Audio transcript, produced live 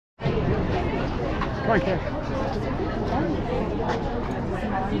on, Cash.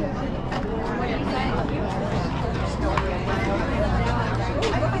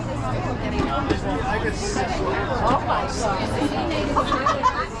 Oh my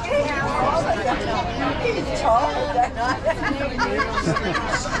God. He's taller than I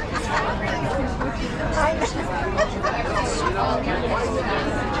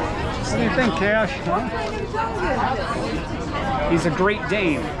What do you think, Cash? Huh? He's a Great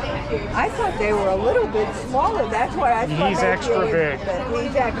Dane. I thought they were a little bit smaller. That's why I thought He's extra big.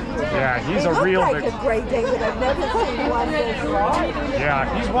 He's extra big. Yeah, he's a They real look big. like a Great Dane, but I've never seen one this large. Yeah,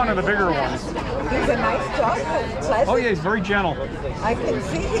 he's one of the bigger ones. He's a nice dog. He's pleasant. Oh yeah, he's very gentle. I can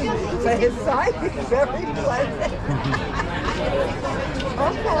see him, but his size is very pleasant.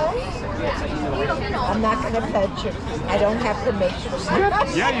 Okay. I'm not going to pet you. I don't have permission.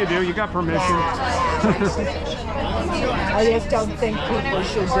 Yeah, you do. You got permission. I just don't think people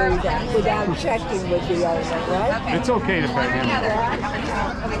should do that without checking with the owner, right? It's okay to pet him.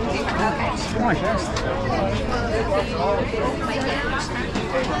 Come on, Cash.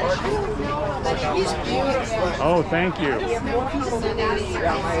 Oh, thank you.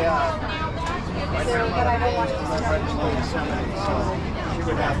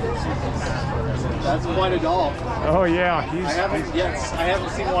 That's quite a dog. Oh yeah, I haven't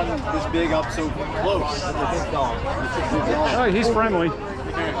seen one this big up so close. It's a big dog. Oh, he's friendly.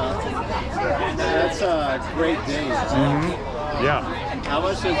 That's a Great Dane. Yeah. How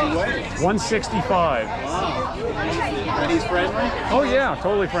much does he weigh? 165. Wow. And he's friendly? Oh yeah,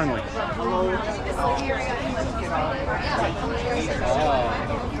 totally friendly.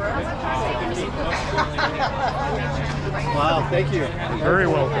 Wow, thank you. Very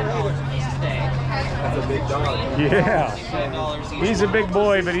welcome. That's a big dog. Yeah. He's a big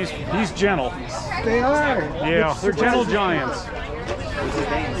boy, but he's gentle. They are. Yeah, they're gentle giants.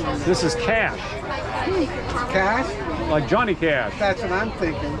 This is Cash. Cash? Like Johnny Cash. That's what I'm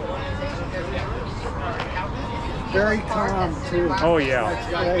thinking. Very calm, too. Oh yeah.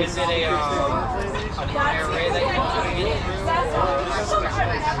 Is it a IRA that you want to get?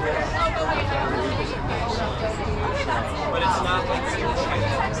 But it's not like really tight.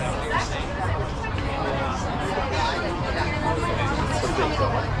 Is that what you're saying?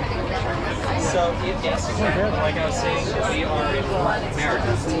 So, yes, like I was saying, we are in America.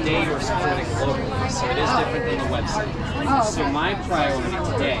 Today you're supporting locally, so it is different than the website. So my priority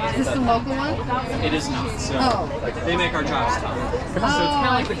today Is this the local one? it is not. So they make our jobs tough. So it's kind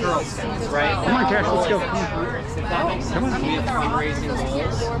of like the Girl Scouts, right? Come on, Cash, let's go. If that makes sense. We have fundraising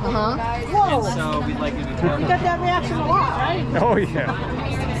goals. And so we'd like you to be part of Got that reaction a lot, right? Oh yeah.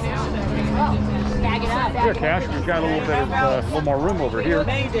 Here, Cash, we've got a little bit of a little more room over here.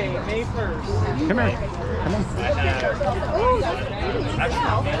 May Day, May 1st. Come here. Come on.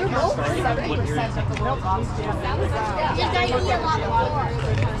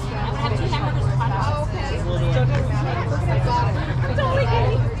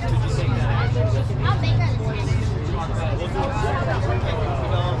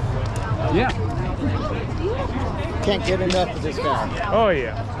 Yeah. Can't get enough of this guy. Oh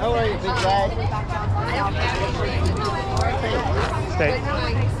yeah. How are you, big guy? Stay.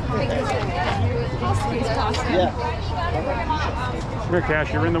 Yeah. Come here, Cash.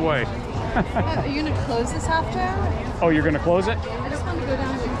 You're in the way. Are you going to close this after? Oh, you're going to close it? I just want to go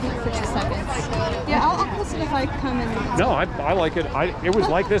down for 2 seconds. Yeah, I'll close it if I come in. No, I like it. It was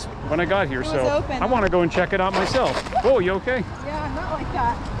like this when I got here, It was so open. I want to go and check it out myself. Whoa, you okay? Yeah, not like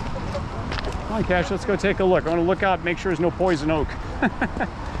that. Come on, Cash. Let's go take a look. I want to look out, make sure there's no poison oak.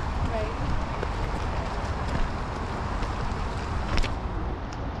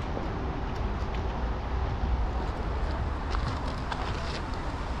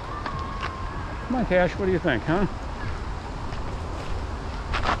 Come on, Cash. What do you think, huh?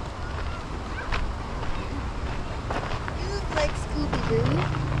 You look like Scooby-Doo.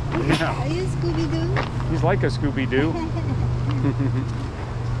 Yeah. Are you Scooby-Doo? He's like a Scooby-Doo.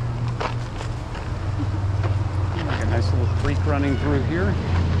 Like a nice little creek running through here.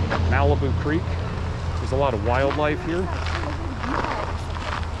 Malibu Creek. There's a lot of wildlife here.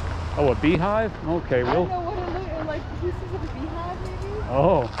 Oh, a beehive? Okay, well. I don't know what it looks like. Pieces of a beehive, maybe?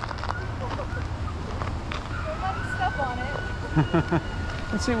 Oh. Step on it.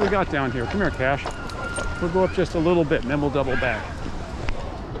 Let's see what we got down here. Come here, Cash. We'll go up just a little bit and then we'll double back.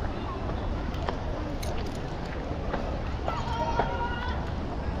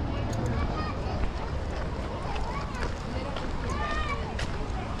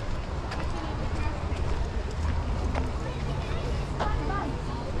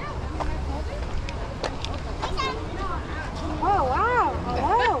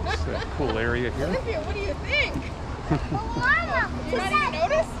 cool area here. Olivia, what do you think? Mama, You not even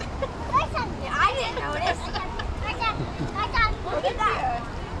notice? I didn't notice. Look at that.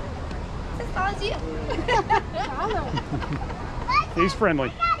 It's all you. He's friendly.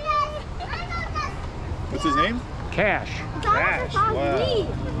 What's his name? Cash. Cash. Wow.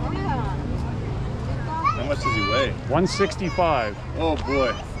 How much does he weigh? 165. Oh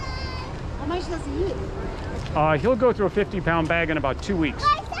boy. How much does he eat? He'll go through a 50-pound bag in about 2 weeks.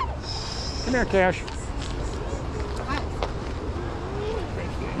 Come here, Cash.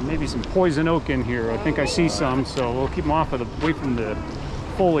 And maybe some poison oak in here. I think I see some, so we'll keep them off of the, away from the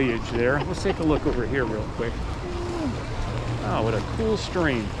foliage there. Let's take a look over here real quick. Oh, what a cool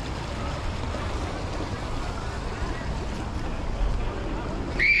stream.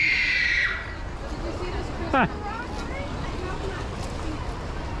 Huh.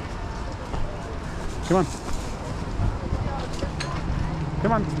 Come on.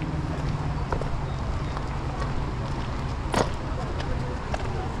 Come on.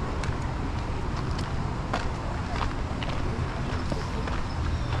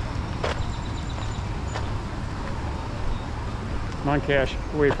 Come on, Cash,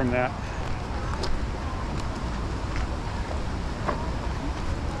 away from that.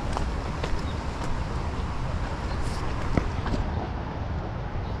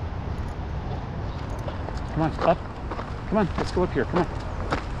 Come on, up. Come on, let's go up here. Come on.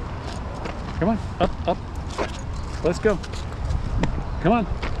 Come on, up, up. Let's go. Come on,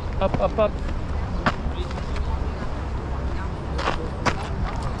 up, up, up.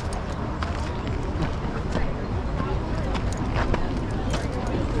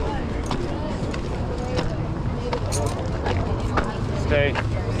 Stay.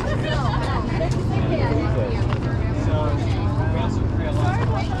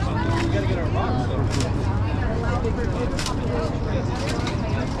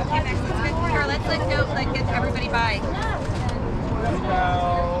 Let's get everybody by.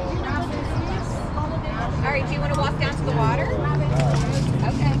 All right, do you want to walk down to the water?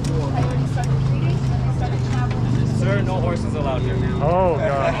 Okay. Sir, no horses allowed here. Oh,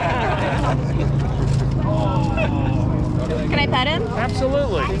 God. Can I pet him?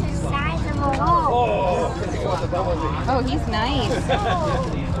 Absolutely. Oh, he's nice.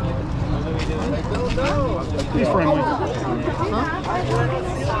 He's friendly.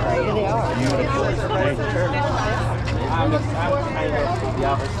 The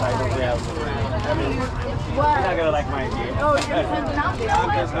other side of the house. I mean, you're not gonna like my game. Oh, you're not.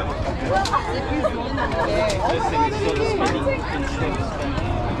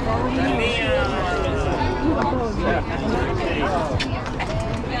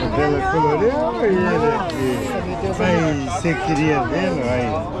 Dela coloreu e ele vai ser queria vendo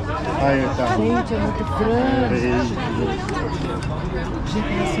aí tá. Gente, é muito grande.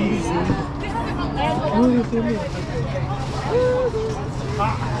 Gente, é assim dizer. Ui, eu tenho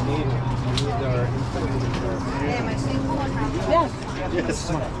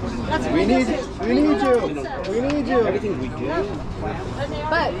Yes. We need you. Everything we do.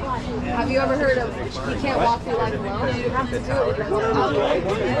 But have you ever heard of you can't walk through life alone? You have to do it with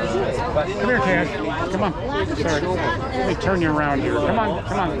Come here, Cash. Come on. Sorry. Let me turn you around here. Come on,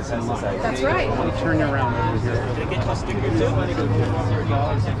 come on. That's right. Let me turn you around over here.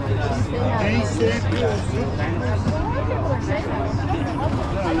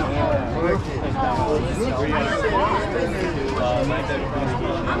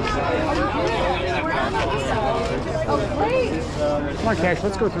 Come on, Cash,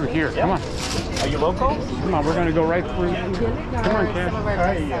 let's go through here. Come on. Are you local? Come on, we're going to go right through. Come on, Cash.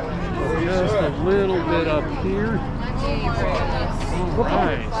 Just a little bit up here. All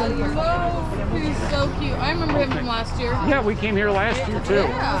right. He's so cute. I remember him from last year. Yeah, we came here last year, too.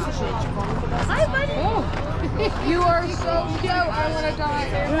 Hi, buddy. Oh. You are so cute. I want to die.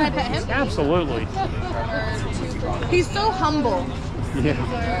 Can I pet him? Absolutely. He's so humble. Yeah.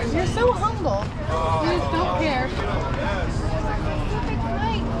 You're so humble. You just don't care.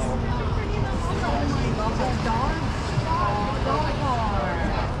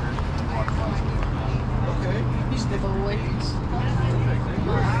 He's the boy.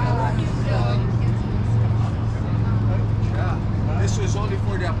 This is only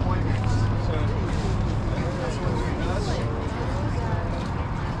for the appointments.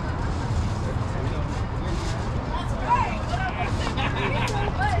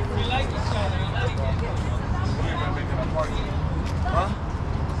 We like each other. Huh?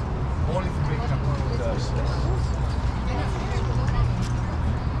 Only for making an appointment with us.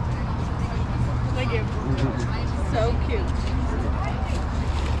 Thank you. So cute.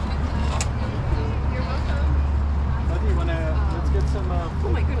 Buddy, let's get some. Oh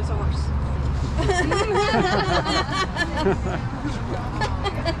my goodness, a horse.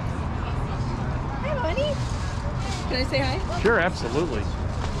 Hi, buddy. Can I say hi? Sure, absolutely.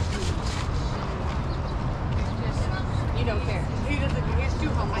 You don't care. He doesn't. He's too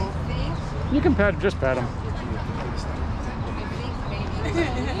humble. I think. You can just pat him.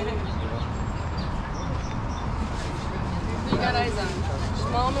 You got eyes on. Is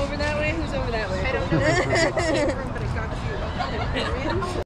Mom over that way? Who's over that way? I don't know. But it got you.